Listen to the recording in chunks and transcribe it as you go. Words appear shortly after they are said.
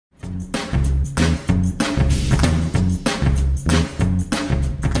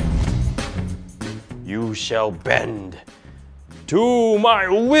you shall bend to my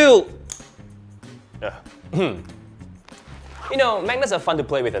will. You know, magnets are fun to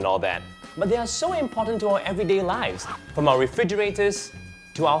play with and all that, but they are so important to our everyday lives, from our refrigerators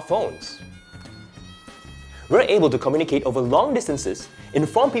to our phones. We're able to communicate over long distances,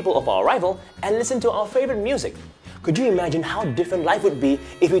 inform people of our arrival, and listen to our favorite music. Could you imagine how different life would be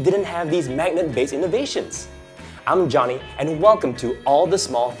if we didn't have these magnet-based innovations? I'm Johnny, and welcome to All the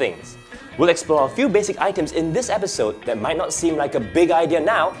Small Things. We'll explore a few basic items in this episode that might not seem like a big idea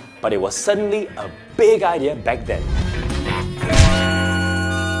now, but it was suddenly a big idea back then.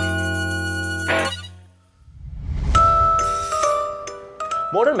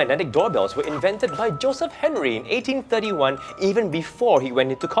 Modern magnetic doorbells were invented by Joseph Henry in 1831, even before he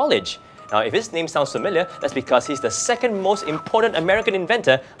went into college. Now, if his name sounds familiar, that's because he's the second most important American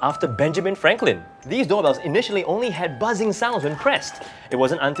inventor after Benjamin Franklin. These doorbells initially only had buzzing sounds when pressed. It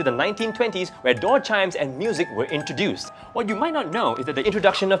wasn't until the 1920s where door chimes and music were introduced. What you might not know is that the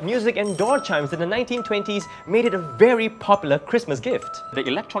introduction of music and door chimes in the 1920s made it a very popular Christmas gift. The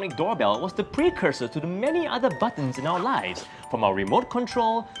electronic doorbell was the precursor to the many other buttons in our lives, from our remote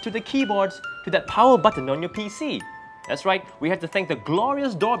control to the keyboards to that power button on your PC. That's right, we have to thank the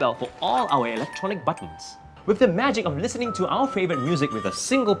glorious doorbell for all our electronic buttons. With the magic of listening to our favorite music with a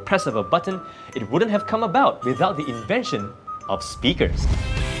single press of a button, it wouldn't have come about without the invention of speakers.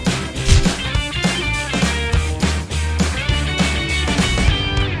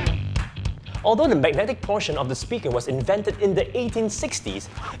 Although the magnetic portion of the speaker was invented in the 1860s,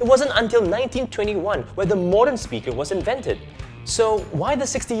 it wasn't until 1921 where the modern speaker was invented. So why the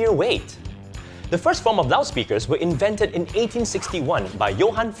 60-year wait? The first form of loudspeakers were invented in 1861 by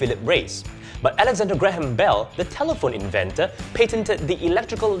Johann Philipp Reis. But Alexander Graham Bell, the telephone inventor, patented the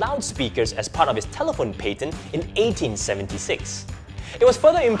electrical loudspeakers as part of his telephone patent in 1876. It was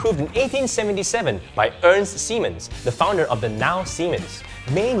further improved in 1877 by Ernst Siemens, the founder of the now Siemens.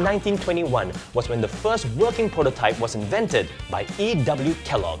 May 1921 was when the first working prototype was invented by E.W.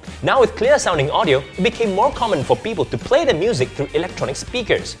 Kellogg. Now with clear-sounding audio, it became more common for people to play the music through electronic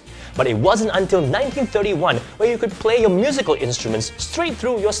speakers. But it wasn't until 1931 where you could play your musical instruments straight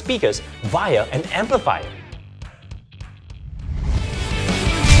through your speakers via an amplifier.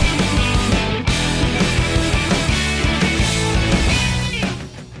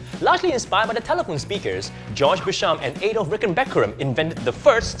 Largely inspired by the telephone speakers, George Beauchamp and Adolf Rickenbacker invented the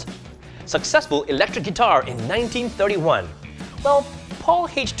first successful electric guitar in 1931. Well, Paul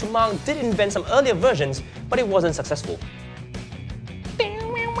H. Tumang did invent some earlier versions, but it wasn't successful.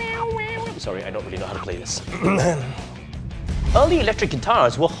 Sorry, I don't really know how to play this. Early electric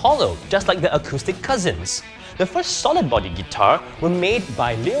guitars were hollow, just like their acoustic cousins. The first solid-body guitar were made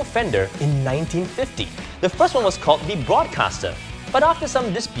by Leo Fender in 1950. The first one was called the Broadcaster. But after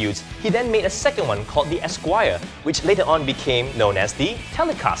some disputes, he then made a second one called the Esquire, which later on became known as the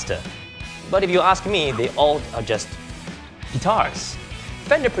Telecaster. But if you ask me, they all are just guitars.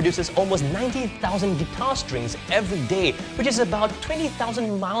 Fender produces almost 90,000 guitar strings every day, which is about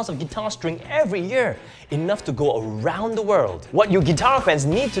 20,000 miles of guitar string every year, enough to go around the world. What you guitar fans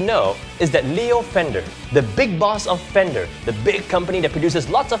need to know is that Leo Fender, the big boss of Fender, the big company that produces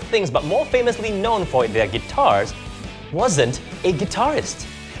lots of things but more famously known for their guitars, wasn't a guitarist.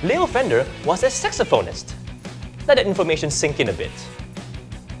 Leo Fender was a saxophonist. Let that information sink in a bit.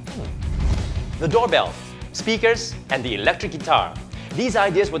 The doorbell, speakers, and the electric guitar. These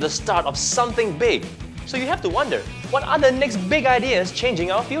ideas were the start of something big. So you have to wonder, what are the next big ideas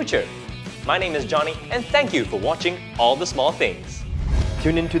changing our future? My name is Johnny, and thank you for watching All the Small Things.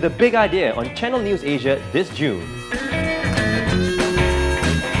 Tune in to The Big Idea on Channel NewsAsia this June.